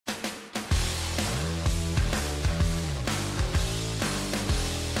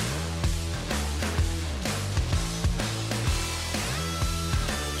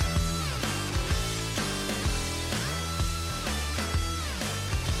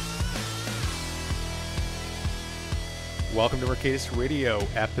Welcome to Mercatus Radio,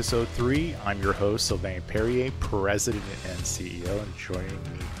 Episode 3. I'm your host, Sylvain Perrier, President and CEO, and joining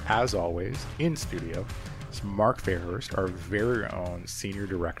me, as always, in studio is Mark Fairhurst, our very own Senior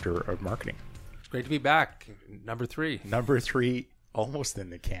Director of Marketing. It's great to be back. Number 3. Number 3, almost in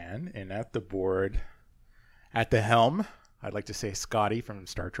the can, and at the board, at the helm, I'd like to say Scotty from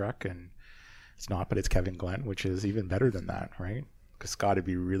Star Trek, and it's not, but it's Kevin Glenn, which is even better than that, right? Because Scott would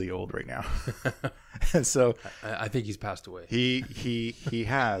be really old right now. And so I think he's passed away. He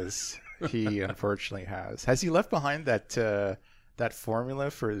has. He unfortunately has. Has he left behind that formula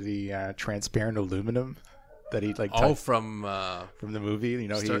for the transparent aluminum that he like? From the movie, you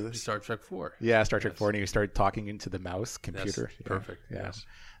know, Star Trek 4. Yeah, Star Trek 4, and he started talking into the mouse computer. Yes, perfect. Yeah, yes.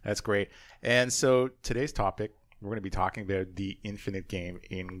 That's great. And so today's topic, we're going to be talking about the infinite game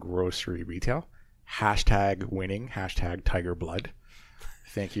in grocery retail. #winning. #Tiger Blood.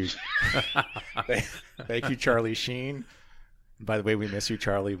 Thank you. Thank you, Charlie Sheen. By the way, we miss you,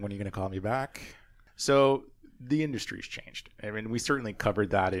 Charlie. When are you going to call me back? So the industry's changed. I mean, we certainly covered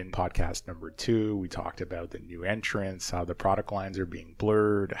that in podcast number 2. We talked about the new entrants, how the product lines are being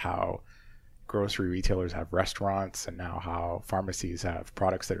blurred, how grocery retailers have restaurants, and now how pharmacies have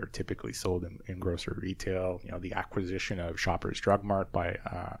products that are typically sold in grocery retail. You know, the acquisition of Shoppers Drug Mart by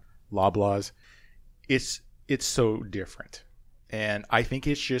Loblaws. It's so different. And I think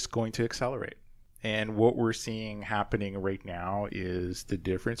it's just going to accelerate. And what we're seeing happening right now is the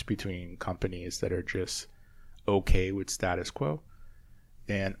difference between companies that are just okay with status quo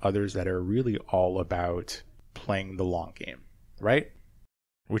and others that are really all about playing the long game, right?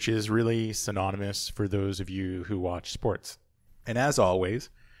 Which is really synonymous for those of you who watch sports. And as always,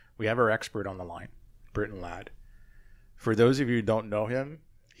 we have our expert on the line, Britton Ladd. For those of you who don't know him,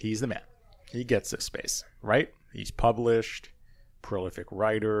 he's the man. He gets this space, right? He's published, prolific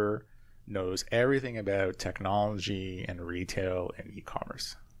writer, knows everything about technology and retail and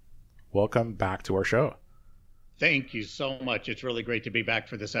e-commerce. Welcome back to our show. Thank you so much. It's really great to be back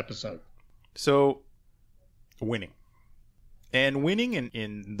for this episode. So, winning. And winning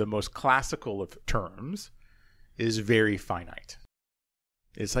in the most classical of terms is very finite.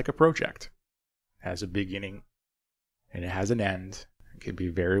 It's like a project. It has a beginning and it has an end. It can be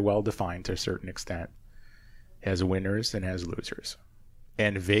very well defined to a certain extent. It has winners and has losers.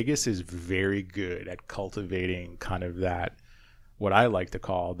 And Vegas is very good at cultivating kind of that, what I like to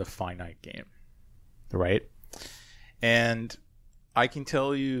call the finite game, right? And I can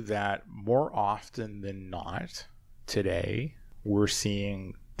tell you that more often than not today, we're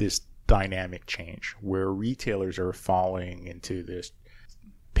seeing this dynamic change where retailers are falling into this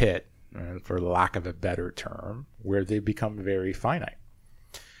pit, for lack of a better term, where they become very finite.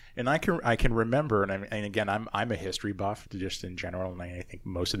 And I can remember, and again, I'm a history buff just in general, and I think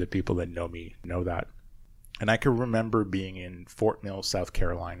most of the people that know me know that. And I can remember being in Fort Mill, South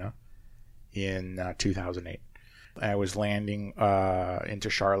Carolina, in 2008. I was landing into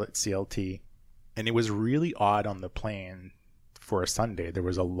Charlotte CLT, and it was really odd on the plane for a Sunday. There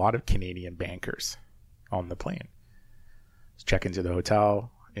was a lot of Canadian bankers on the plane. I was checking into the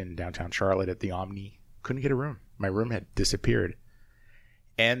hotel in downtown Charlotte at the Omni. Couldn't get a room. My room had disappeared.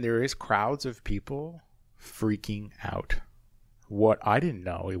 And there is crowds of people freaking out. What I didn't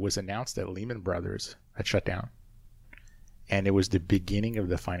know, it was announced that Lehman Brothers had shut down. And it was the beginning of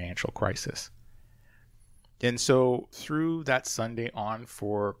the financial crisis. And so through that Sunday on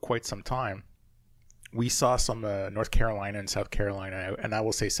for quite some time, we saw some North Carolina and South Carolina, and I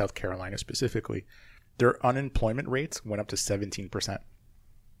will say South Carolina specifically, their unemployment rates went up to 17%,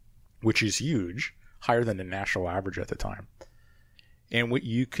 which is huge, higher than the national average at the time. And what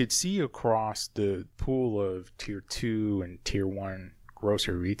you could see across the pool of tier 2 and tier 1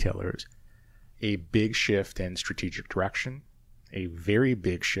 grocery retailers, a big shift in strategic direction, a very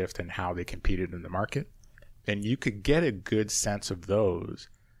big shift in how they competed in the market. And you could get a good sense of those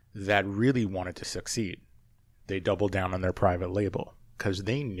that really wanted to succeed. They doubled down on their private label because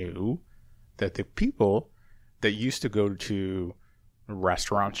they knew that the people that used to go to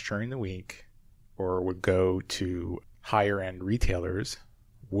restaurants during the week or would go to higher end retailers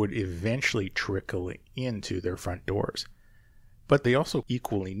would eventually trickle into their front doors. But they also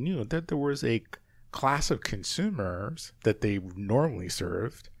equally knew that there was a class of consumers that they normally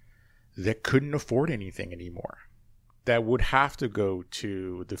served that couldn't afford anything anymore, that would have to go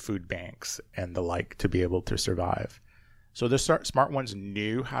to the food banks and the like to be able to survive. So the smart ones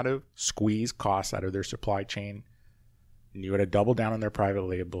knew how to squeeze costs out of their supply chain, knew how to double down on their private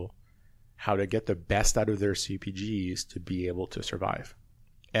label, how to get the best out of their CPGs to be able to survive.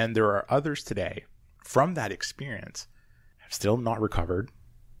 And there are others today from that experience have still not recovered,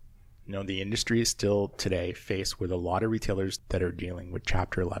 the industry is still today faced with a lot of retailers that are dealing with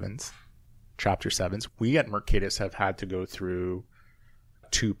Chapter 11s, Chapter 7s. We at Mercatus have had to go through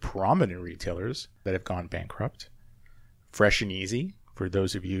 2 prominent retailers that have gone bankrupt. Fresh and Easy, for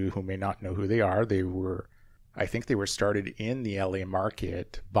those of you who may not know who they are, I think they were started in the LA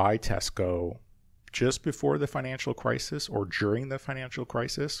market by Tesco just before the financial crisis or during the financial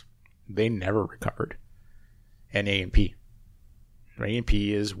crisis. They never recovered. And A&P.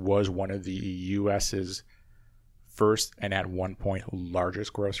 A&P was one of the US's first and at one point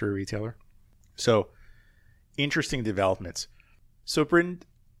largest grocery retailer. So interesting developments. So Britton,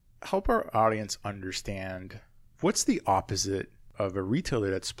 help our audience understand what's the opposite of a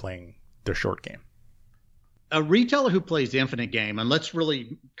retailer that's playing the short game. A retailer who plays the infinite game, and let's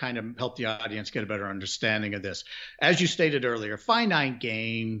really kind of help the audience get a better understanding of this. As you stated earlier, finite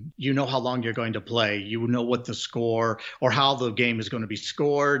game, you know how long you're going to play. You know what the score or how the game is going to be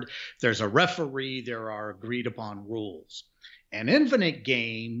scored. There's a referee. There are agreed upon rules. An infinite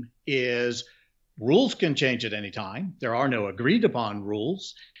game is rules can change at any time. There are no agreed upon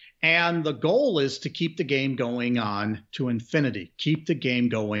rules. And the goal is to keep the game going on to infinity, keep the game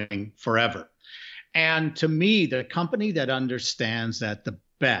going forever. And to me, the company that understands that the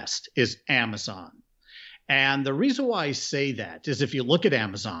best is Amazon. And the reason why I say that is if you look at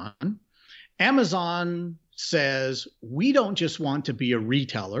Amazon, Amazon says, we don't just want to be a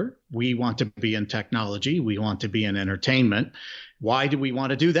retailer. We want to be in technology. We want to be in entertainment. Why do we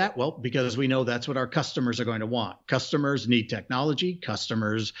want to do that? Well, because we know that's what our customers are going to want. Customers need technology.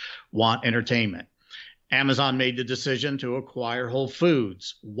 Customers want entertainment. Amazon made the decision to acquire Whole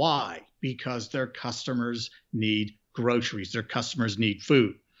Foods. Why? Because their customers need groceries. Their customers need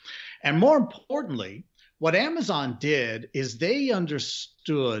food. And more importantly, what Amazon did is they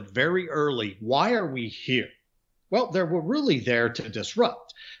understood very early, why are we here? Well, they were really there to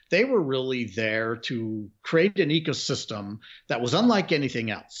disrupt. They were really there to create an ecosystem that was unlike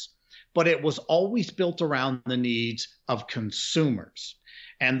anything else. But it was always built around the needs of consumers.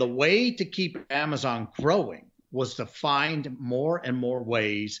 And the way to keep Amazon growing was to find more and more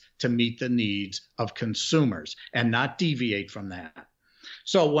ways to meet the needs of consumers and not deviate from that.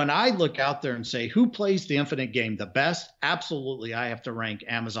 So when I look out there and say, who plays the infinite game the best? Absolutely, I have to rank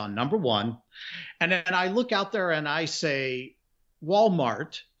Amazon number 1. And then I look out there and I say,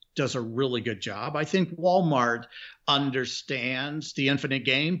 Walmart does a really good job. I think Walmart understands the infinite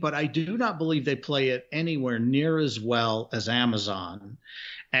game, but I do not believe they play it anywhere near as well as Amazon.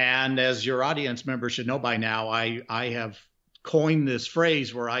 And as your audience members should know by now, I have coined this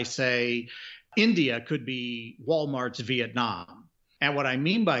phrase where I say India could be Walmart's Vietnam. And what I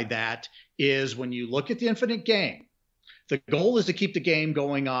mean by that is when you look at the infinite game, the goal is to keep the game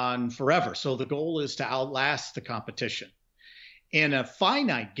going on forever. So the goal is to outlast the competition. In a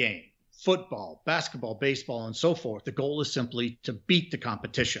finite game, football, basketball, baseball, and so forth, the goal is simply to beat the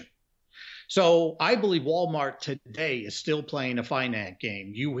competition. So I believe Walmart today is still playing a finite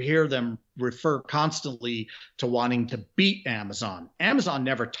game. You hear them refer constantly to wanting to beat Amazon. Amazon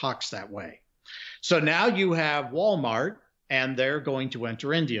never talks that way. So now you have Walmart, and they're going to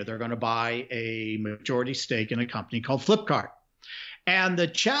enter India. They're going to buy a majority stake in a company called Flipkart. And the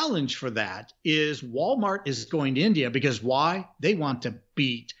challenge for that is Walmart is going to India because why? They want to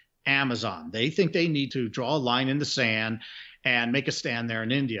beat Amazon. They think they need to draw a line in the sand and make a stand there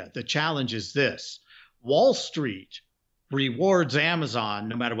in India. The challenge is this. Wall Street rewards Amazon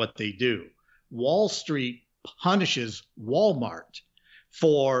no matter what they do. Wall Street punishes Walmart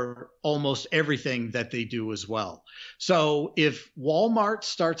for almost everything that they do as well. So if Walmart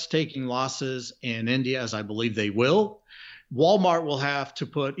starts taking losses in India, as I believe they will, Walmart will have to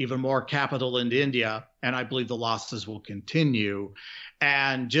put even more capital into India, and I believe the losses will continue.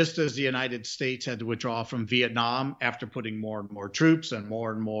 And just as the United States had to withdraw from Vietnam after putting more and more troops and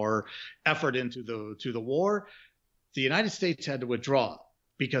more effort into the war, the United States had to withdraw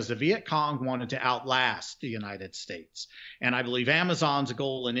because the Viet Cong wanted to outlast the United States. And I believe Amazon's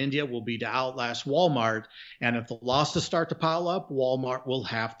goal in India will be to outlast Walmart. And if the losses start to pile up, Walmart will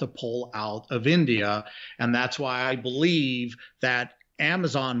have to pull out of India. And that's why I believe that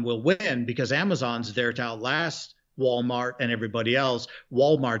Amazon will win, because Amazon's there to outlast Walmart and everybody else.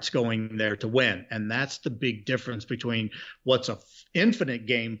 Walmart's going there to win. And that's the big difference between what's an infinite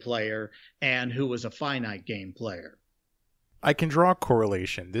game player and who is a finite game player. I can draw a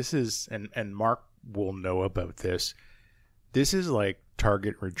correlation. This is, and Mark will know about this. This is like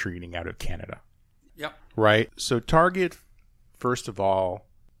Target retreating out of Canada. Yep. Right? So Target, first of all,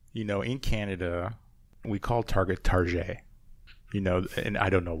 in Canada, we call Target Target. And I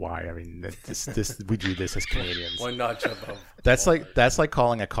don't know why. I mean, this we do this as Canadians. One notch above. That's like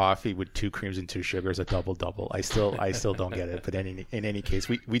calling a coffee with 2 creams and 2 sugars a double. I still don't get it. But in any case,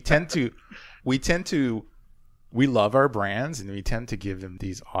 we love our brands and we tend to give them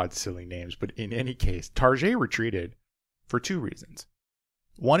these odd, silly names. But in any case, Target retreated for 2 reasons.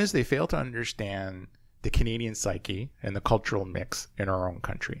 One is they failed to understand the Canadian psyche and the cultural mix in our own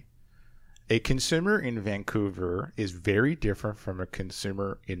country. A consumer in Vancouver is very different from a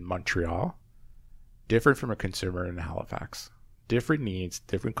consumer in Montreal, different from a consumer in Halifax. Different needs,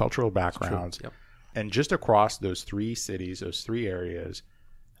 different cultural backgrounds. Yep. And just across those 3 cities, those 3 areas,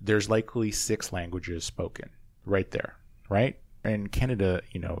 there's likely 6 languages spoken right there, right? And Canada,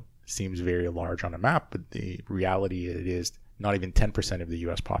 seems very large on a map, but the reality it is not even 10% of the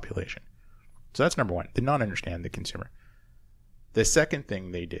U.S. population. So that's number one. Did not understand the consumer. The second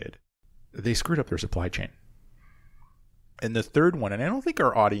thing they did, they screwed up their supply chain. And the third one, and I don't think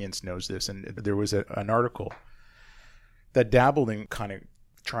our audience knows this, and there was an article that dabbled in kind of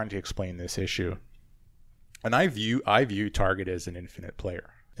trying to explain this issue. And I view Target as an infinite player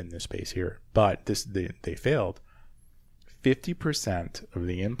in this space here, but they failed. 50% of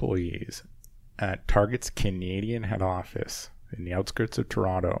the employees at Target's Canadian head office in the outskirts of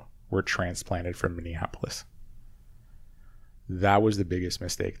Toronto were transplanted from Minneapolis. That was the biggest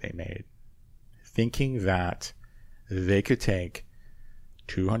mistake they made. Thinking that they could take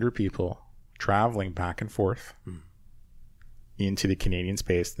 200 people traveling back and forth into the Canadian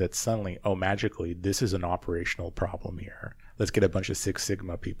space, that suddenly, magically, this is an operational problem here. Let's get a bunch of Six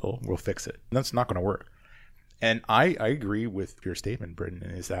Sigma people. We'll fix it. That's not going to work. And I agree with your statement, Britton,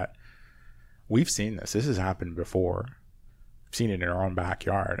 is that we've seen this. This has happened before. We've seen it in our own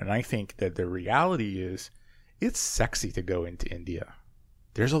backyard. And I think that the reality is it's sexy to go into India.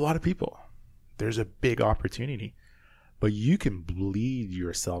 There's a lot of people. There's a big opportunity. But you can bleed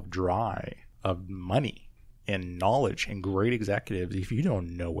yourself dry of money and knowledge and great executives if you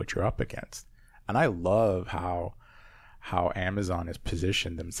don't know what you're up against. And I love how Amazon has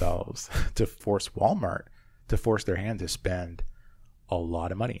positioned themselves to force Walmart to force their hand to spend a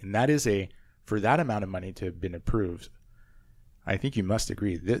lot of money. And that is for that amount of money to have been approved, I think you must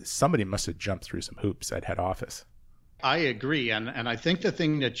agree that somebody must have jumped through some hoops at head office. I agree. And I think the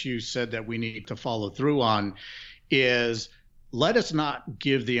thing that you said that we need to follow through on is, let us not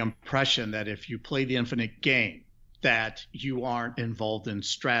give the impression that if you play the infinite game, that you aren't involved in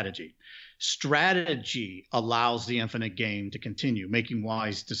strategy. Strategy allows the infinite game to continue making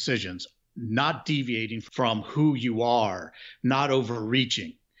wise decisions, not deviating from who you are, not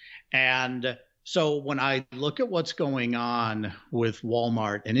overreaching. And so when I look at what's going on with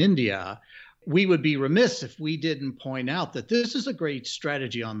Walmart in India, we would be remiss if we didn't point out that this is a great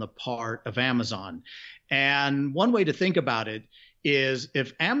strategy on the part of Amazon. And one way to think about it is,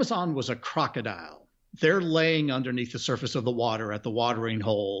 if Amazon was a crocodile, they're laying underneath the surface of the water at the watering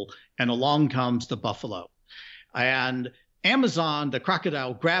hole, and along comes the buffalo. And Amazon, the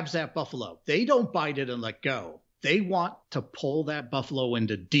crocodile, grabs that buffalo. They don't bite it and let go. They want to pull that buffalo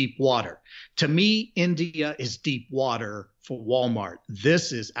into deep water. To me, India is deep water for Walmart.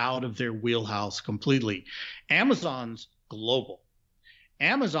 This is out of their wheelhouse completely. Amazon's global.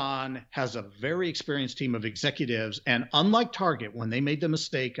 Amazon has a very experienced team of executives, and unlike Target, when they made the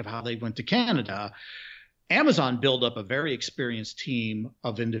mistake of how they went to Canada, Amazon built up a very experienced team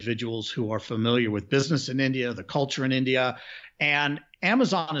of individuals who are familiar with business in India, the culture in India, and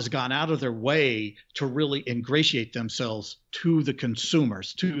Amazon has gone out of their way to really ingratiate themselves to the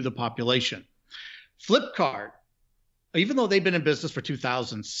consumers, to the population. Flipkart, even though they've been in business for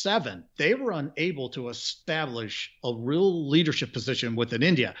 2007, they were unable to establish a real leadership position within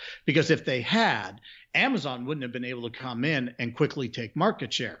India, because if they had, Amazon wouldn't have been able to come in and quickly take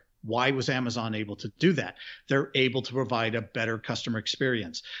market share. Why was Amazon able to do that? They're able to provide a better customer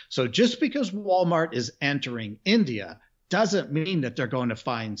experience. So just because Walmart is entering India doesn't mean that they're going to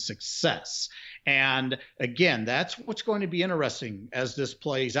find success. And again, that's what's going to be interesting as this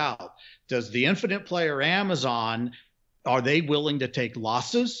plays out. Does the infinite player Amazon, are they willing to take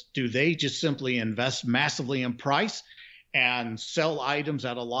losses? Do they just simply invest massively in price and sell items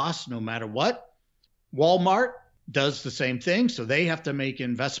at a loss no matter what? Walmart does the same thing, so they have to make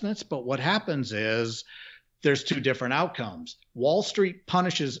investments. But what happens is there's 2 different outcomes. Wall Street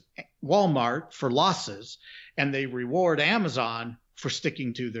punishes Walmart for losses, and they reward Amazon for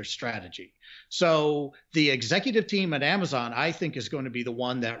sticking to their strategy. So the executive team at Amazon, I think, is going to be the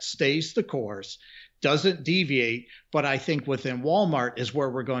one that stays the course, doesn't deviate. But I think within Walmart is where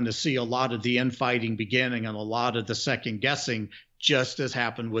we're going to see a lot of the infighting beginning and a lot of the second guessing, just as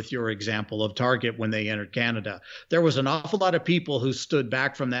happened with your example of Target when they entered Canada. There was an awful lot of people who stood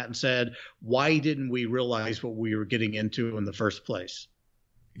back from that and said, why didn't we realize what we were getting into in the first place?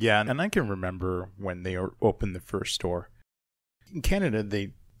 Yeah, and I can remember when they opened the first store. In Canada,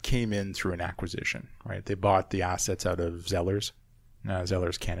 they came in through an acquisition, right? They bought the assets out of Zellers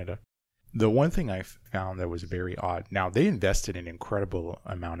Canada. The one thing I found that was very odd, now they invested an incredible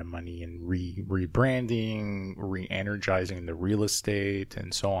amount of money in rebranding, re-energizing the real estate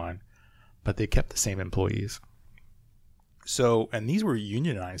and so on, but they kept the same employees. So, and these were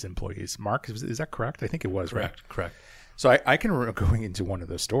unionized employees. Mark, is that correct? I think it was, right? Correct. So I can remember going into one of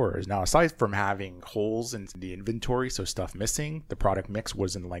those stores. Now, aside from having holes in the inventory, so stuff missing, the product mix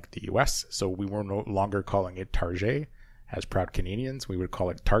wasn't like the US. So we were no longer calling it Target. As proud Canadians, we would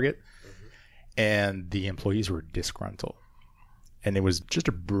call it Target. And the employees were disgruntled. And it was just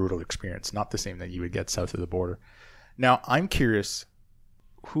a brutal experience, not the same that you would get south of the border. Now, I'm curious,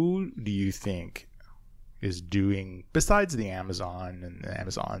 who do you think is doing, besides the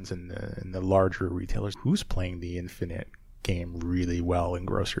Amazons and the larger retailers, who's playing the infinite game really well in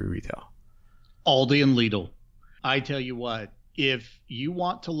grocery retail? Aldi and Lidl. I tell you what, if you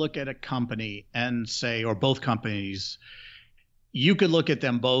want to look at a company and say, or both companies, you could look at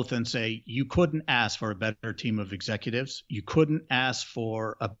them both and say, you couldn't ask for a better team of executives. You couldn't ask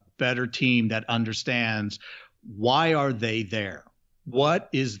for a better team that understands why are they there? What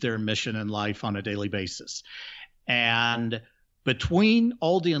is their mission in life on a daily basis? And between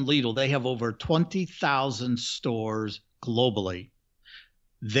Aldi and Lidl, they have over 20,000 stores globally.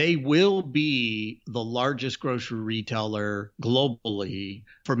 They will be the largest grocery retailer globally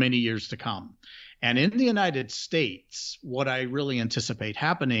for many years to come. And in the United States, what I really anticipate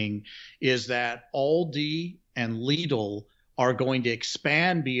happening is that Aldi and Lidl are going to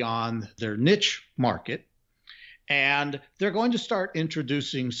expand beyond their niche market. And they're going to start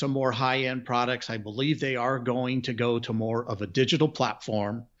introducing some more high-end products. I believe they are going to go to more of a digital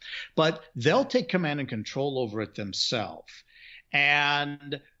platform, but they'll take command and control over it themselves.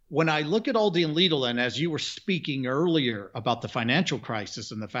 And when I look at Aldi and Lidl, and as you were speaking earlier about the financial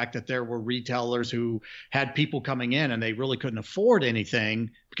crisis and the fact that there were retailers who had people coming in and they really couldn't afford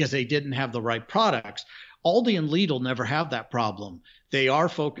anything because they didn't have the right products, Aldi and Lidl never have that problem. They are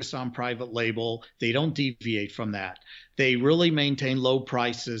focused on private label. They don't deviate from that. They really maintain low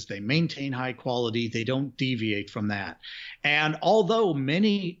prices. They maintain high quality. They don't deviate from that. And although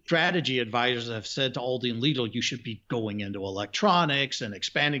many strategy advisors have said to Aldi and Lidl, you should be going into electronics and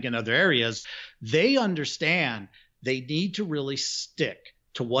expanding in other areas, they understand they need to really stick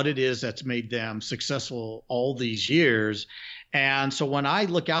to what it is that's made them successful all these years. And so when I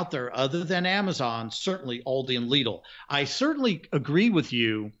look out there, other than Amazon, certainly Aldi and Lidl, I certainly agree with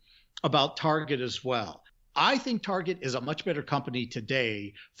you about Target as well. I think Target is a much better company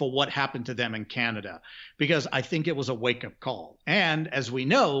today for what happened to them in Canada, because I think it was a wake-up call. And as we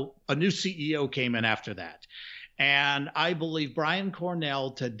know, a new CEO came in after that. And I believe Brian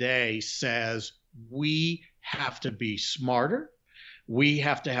Cornell today says we have to be smarter. We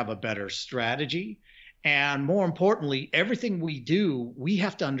have to have a better strategy. And more importantly, everything we do, we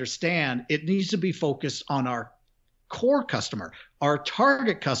have to understand it needs to be focused on our core customer, our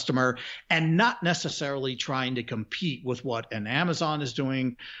target customer, and not necessarily trying to compete with what an Amazon is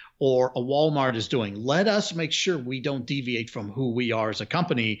doing or a Walmart is doing. Let us make sure we don't deviate from who we are as a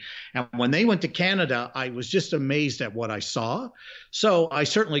company. And when they went to Canada, I was just amazed at what I saw. So I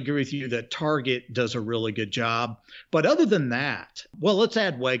certainly agree with you that Target does a really good job. But other than that, well, let's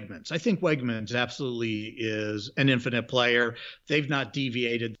add Wegmans. I think Wegmans absolutely is an infinite player. They've not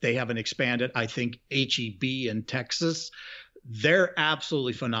deviated. They haven't expanded. I think H-E-B in Texas, they're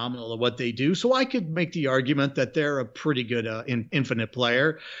absolutely phenomenal at what they do. So I could make the argument that they're a pretty good infinite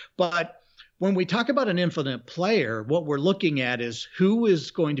player. But when we talk about an infinite player, what we're looking at is who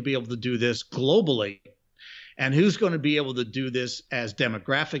is going to be able to do this globally and who's going to be able to do this as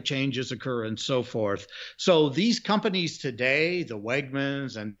demographic changes occur and so forth. So these companies today, the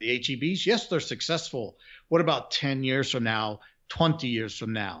Wegmans and the H-E-Bs, yes, they're successful. What about 10 years from now, 20 years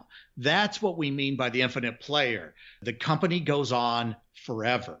from now? That's what we mean by the infinite player. The company goes on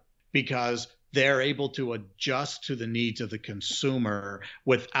forever because they're able to adjust to the needs of the consumer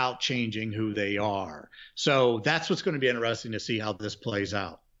without changing who they are. So that's what's going to be interesting to see how this plays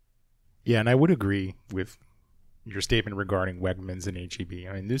out. Yeah, and I would agree with your statement regarding Wegmans and H-E-B.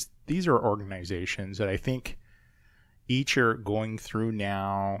 I mean, these are organizations that I think each are going through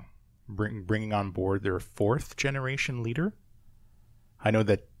now, bringing on board their fourth generation leader. I know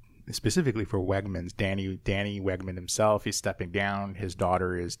that specifically for Wegmans. Danny Wegman himself, he's stepping down. His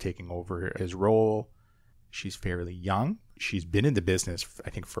daughter is taking over his role. She's fairly young. She's been in the business, I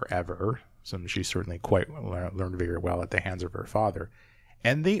think, forever. So she's certainly quite learned very well at the hands of her father.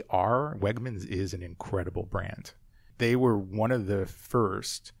 And Wegmans is an incredible brand. They were one of the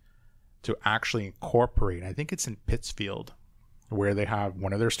first to actually incorporate, I think it's in Pittsfield, where they have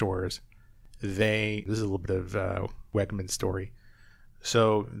one of their stores. This is a little bit of Wegman's story.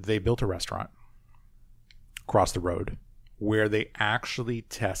 So they built a restaurant across the road where they actually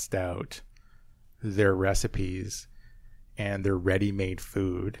test out their recipes and their ready-made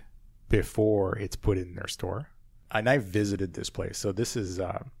food before it's put in their store. And I visited this place. So this is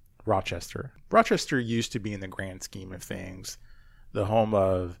Rochester. Rochester used to be, in the grand scheme of things, the home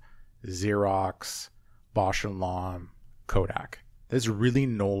of Xerox, Bausch & Lomb, Kodak. That's really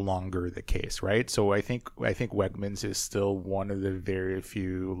no longer the case, right? So I think Wegmans is still one of the very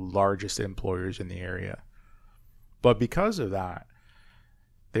few largest employers in the area. But because of that,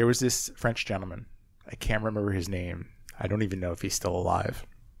 there was this French gentleman. I can't remember his name. I don't even know if he's still alive.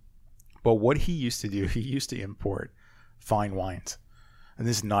 But what he used to do, he used to import fine wines. And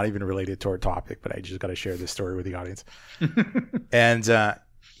this is not even related to our topic, but I just got to share this story with the audience. And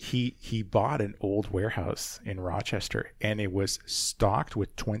he bought an old warehouse in Rochester, and it was stocked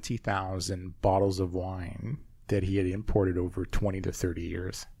with 20,000 bottles of wine that he had imported over 20 to 30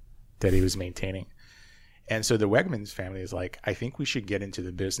 years that he was maintaining. And so the Wegmans family is like, I think we should get into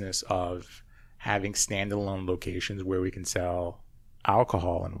the business of having standalone locations where we can sell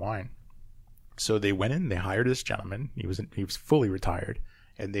alcohol and wine. So they went in, they hired this gentleman. He was fully retired,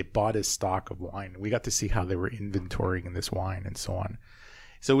 and they bought his stock of wine. We got to see how they were inventorying this wine and so on.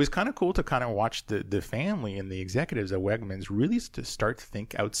 So it was kind of cool to kind of watch the family and the executives at Wegmans really to start to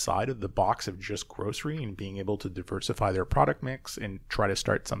think outside of the box of just grocery and being able to diversify their product mix and try to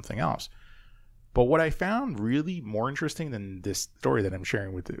start something else. But what I found really more interesting than this story that I'm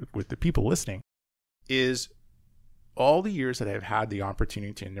sharing with the people listening is all the years that I've had the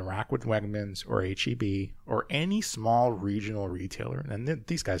opportunity to interact with Wegmans or H-E-B or any small regional retailer, and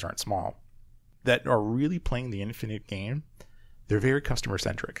these guys aren't small, that are really playing the infinite game. They're very customer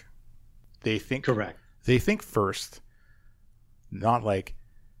centric. They think correct. They think first, not like,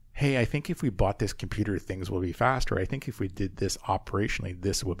 hey, I think if we bought this computer, things will be faster. I think if we did this operationally,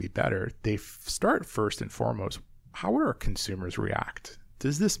 this will be better. They start first and foremost, how would our consumers react?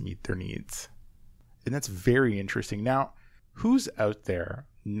 Does this meet their needs? And that's very interesting. Now, who's out there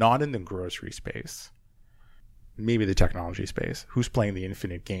not in the grocery space, maybe the technology space, who's playing the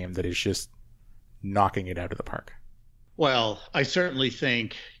infinite game that is just knocking it out of the park? Well, I certainly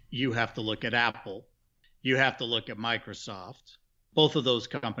think you have to look at Apple. You have to look at Microsoft. Both of those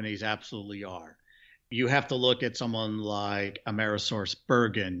companies absolutely are. You have to look at someone like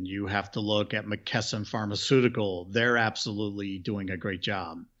AmerisourceBergen. You have to look at McKesson Pharmaceutical. They're absolutely doing a great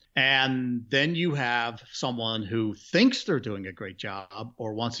job. And then you have someone who thinks they're doing a great job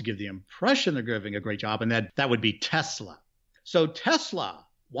or wants to give the impression they're giving a great job, and that would be Tesla. So Tesla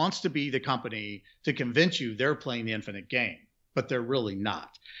wants to be the company to convince you they're playing the infinite game, but they're really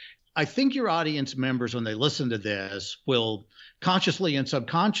not. I think your audience members, when they listen to this, will consciously and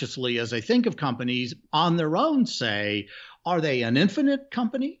subconsciously, as they think of companies on their own, say, are they an infinite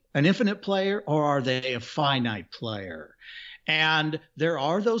company, an infinite player, or are they a finite player? And there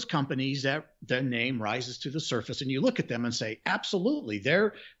are those companies that their name rises to the surface, and you look at them and say, absolutely,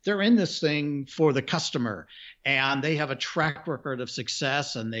 they're in this thing for the customer, and they have a track record of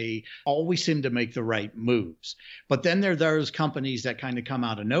success, and they always seem to make the right moves. But then there are those companies that kind of come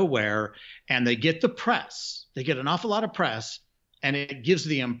out of nowhere, and they get the press. They get an awful lot of press, and it gives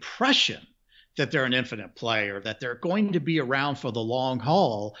the impression that they're an infinite player, that they're going to be around for the long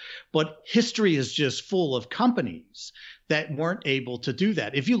haul. But history is just full of companies that weren't able to do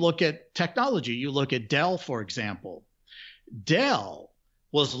that. If you look at technology, you look at Dell, for example. Dell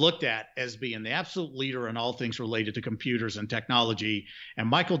was looked at as being the absolute leader in all things related to computers and technology. And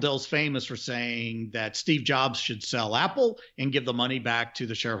Michael Dell's famous for saying that Steve Jobs should sell Apple and give the money back to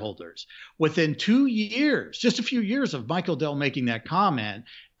the shareholders. Within 2 years, just a few years of Michael Dell making that comment,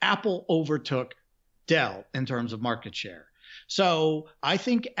 Apple overtook Dell in terms of market share. So I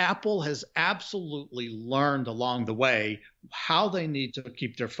think Apple has absolutely learned along the way how they need to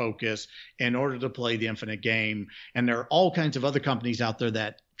keep their focus in order to play the infinite game. And there are all kinds of other companies out there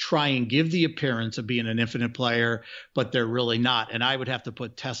that try and give the appearance of being an infinite player, but they're really not. And I would have to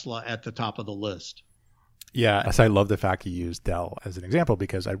put Tesla at the top of the list. Yeah, so I love the fact you used Dell as an example,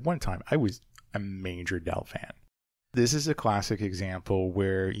 because at one time I was a major Dell fan. This is a classic example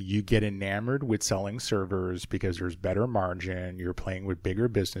where you get enamored with selling servers because there's better margin, you're playing with bigger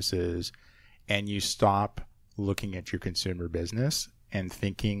businesses, and you stop looking at your consumer business and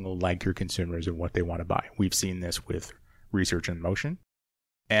thinking like your consumers and what they want to buy. We've seen this with Research in Motion,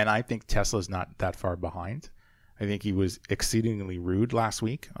 and I think Tesla's not that far behind. I think he was exceedingly rude last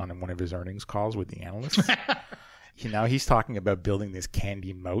week on one of his earnings calls with the analysts. Now he's talking about building this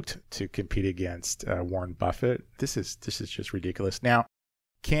candy moat to compete against Warren Buffett. This is just ridiculous. Now,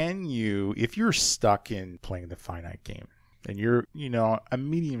 can you, if you're stuck in playing the finite game and you're, a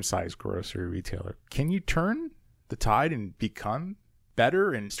medium-sized grocery retailer, can you turn the tide and become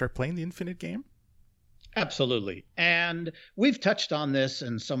better and start playing the infinite game? Absolutely. And we've touched on this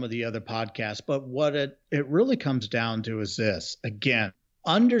in some of the other podcasts, but what it really comes down to is this. Again,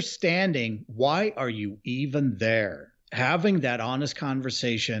 understanding why are you even there? Having that honest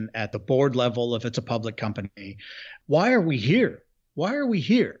conversation at the board level, if it's a public company, why are we here? Why are we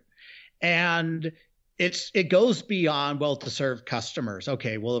here? And it goes beyond, well, to serve customers.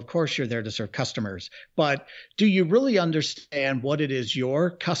 Okay, well, of course you're there to serve customers, but do you really understand what it is your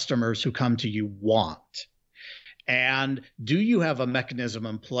customers who come to you want? And do you have a mechanism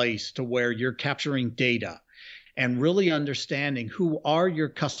in place to where you're capturing data and really understanding who are your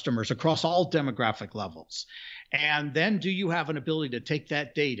customers across all demographic levels? And then do you have an ability to take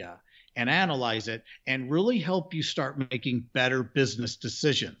that data and analyze it and really help you start making better business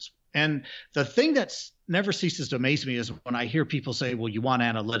decisions? And the thing that never ceases to amaze me is when I hear people say, well, you want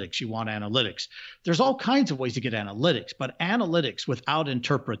analytics, you want analytics. There's all kinds of ways to get analytics, but analytics without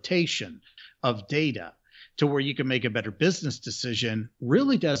interpretation of data to where you can make a better business decision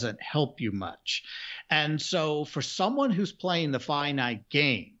really doesn't help you much. And so for someone who's playing the finite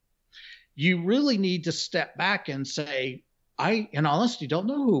game, you really need to step back and say, I, in honesty, don't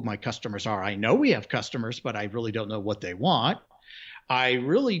know who my customers are. I know we have customers, but I really don't know what they want. I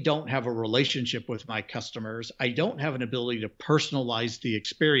really don't have a relationship with my customers. I don't have an ability to personalize the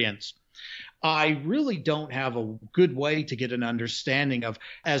experience. I really don't have a good way to get an understanding of,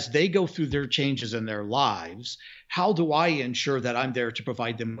 as they go through their changes in their lives, how do I ensure that I'm there to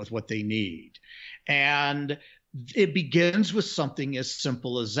provide them with what they need? And it begins with something as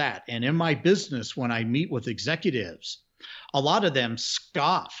simple as that. And in my business, when I meet with executives, a lot of them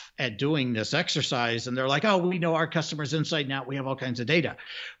scoff at doing this exercise, and they're like, oh, we know our customers inside and out. We have all kinds of data.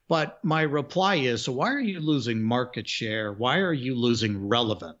 But my reply is, so why are you losing market share? Why are you losing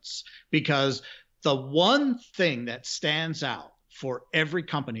relevance? Because the one thing that stands out for every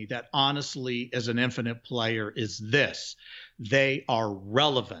company that honestly is an infinite player is this: they are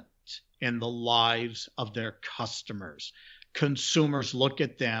relevant in the lives of their customers. Consumers look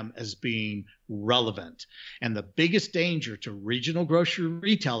at them as being relevant. And the biggest danger to regional grocery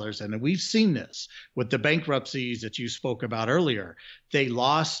retailers, and we've seen this with the bankruptcies that you spoke about earlier, they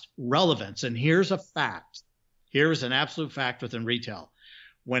lost relevance. And here's a fact. Here's an absolute fact within retail.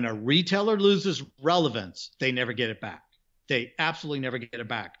 When a retailer loses relevance, they never get it back. They absolutely never get it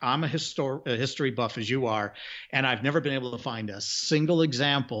back. I'm a history buff as you are, and I've never been able to find a single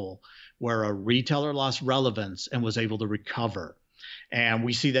example where a retailer lost relevance and was able to recover. And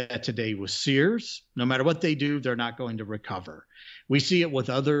we see that today with Sears. No matter what they do, they're not going to recover. We see it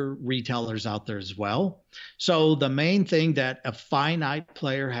with other retailers out there as well. So the main thing that a finite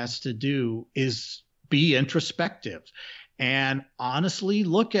player has to do is be introspective and honestly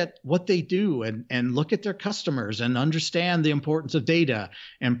look at what they do and look at their customers and understand the importance of data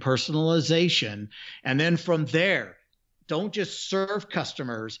and personalization. And then from there, don't just serve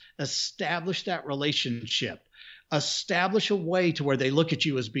customers, establish that relationship, establish a way to where they look at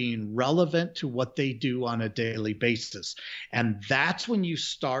you as being relevant to what they do on a daily basis. And that's when you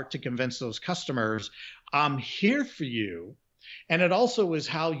start to convince those customers, I'm here for you. And it also is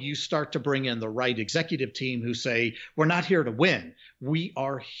how you start to bring in the right executive team who say, we're not here to win. We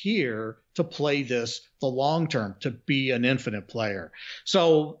are here to play this the long term, to be an infinite player.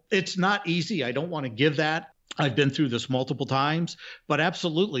 So it's not easy. I don't want to give that. I've been through this multiple times, but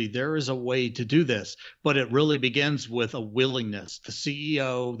absolutely there is a way to do this. But it really begins with a willingness. The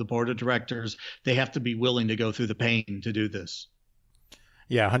CEO, the board of directors, they have to be willing to go through the pain to do this.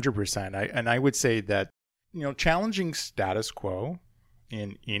 Yeah, 100%. I would say that, challenging status quo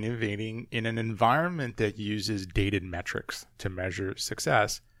and innovating in an environment that uses dated metrics to measure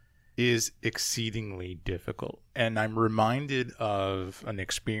success is exceedingly difficult. And I'm reminded of an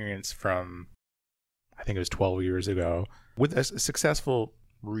experience from, I think it was 12 years ago, with a successful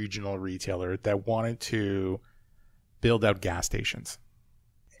regional retailer that wanted to build out gas stations.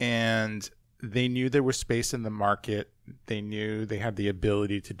 And they knew there was space in the market. They knew they had the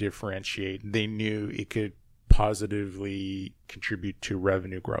ability to differentiate. They knew it could positively contribute to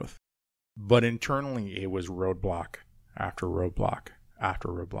revenue growth. But internally, it was roadblock after roadblock after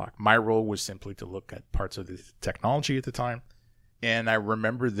roadblock. My role was simply to look at parts of the technology at the time. And I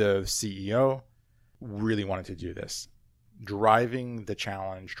remember the CEO really wanted to do this, driving the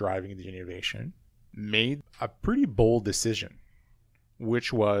challenge, driving the innovation, made a pretty bold decision,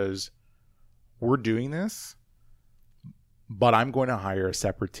 which was, we're doing this, but I'm going to hire a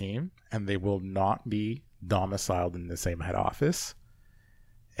separate team, and they will not be domiciled in the same head office,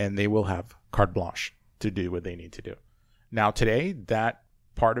 and they will have carte blanche to do what they need to do. Now, today, that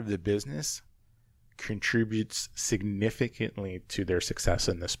part of the business contributes significantly to their success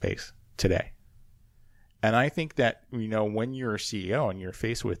in this space today. And I think that, when you're a CEO and you're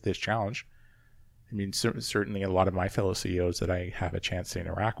faced with this challenge, I mean, certainly a lot of my fellow CEOs that I have a chance to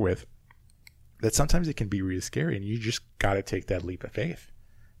interact with, that sometimes it can be really scary, and you just got to take that leap of faith.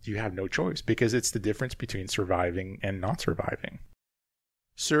 You have no choice, because it's the difference between surviving and not surviving.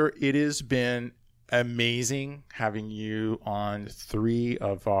 Sir, it has been amazing having you on 3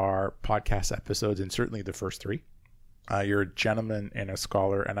 of our podcast episodes, and certainly the first 3. You're a gentleman and a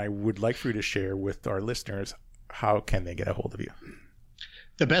scholar, and I would like for you to share with our listeners, how can they get a hold of you?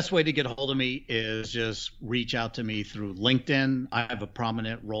 The best way to get a hold of me is just reach out to me through LinkedIn. I have a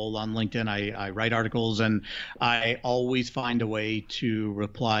prominent role on LinkedIn. I write articles, and I always find a way to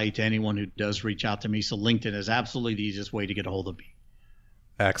reply to anyone who does reach out to me. So LinkedIn is absolutely the easiest way to get a hold of me.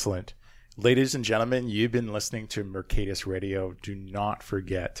 Excellent. Ladies and gentlemen, you've been listening to Mercatus Radio. Do not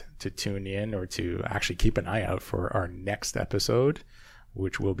forget to tune in, or to actually keep an eye out for our next episode,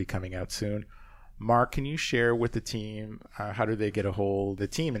 which will be coming out soon. Mark, can you share with the team, how do they get a hold, the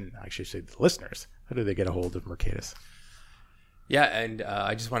team, and I should say the listeners, how do they get a hold of Mercatus? Yeah, and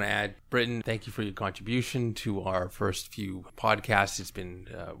I just want to add, Britton, thank you for your contribution to our first few podcasts. It's been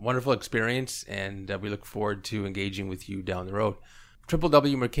a wonderful experience, and we look forward to engaging with you down the road.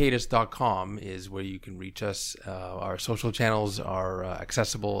 www.mercatus.com is where you can reach us. Our social channels are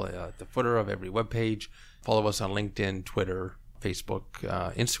accessible at the footer of every webpage. Follow us on LinkedIn, Twitter, Facebook,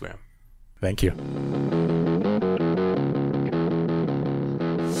 Instagram. Thank you.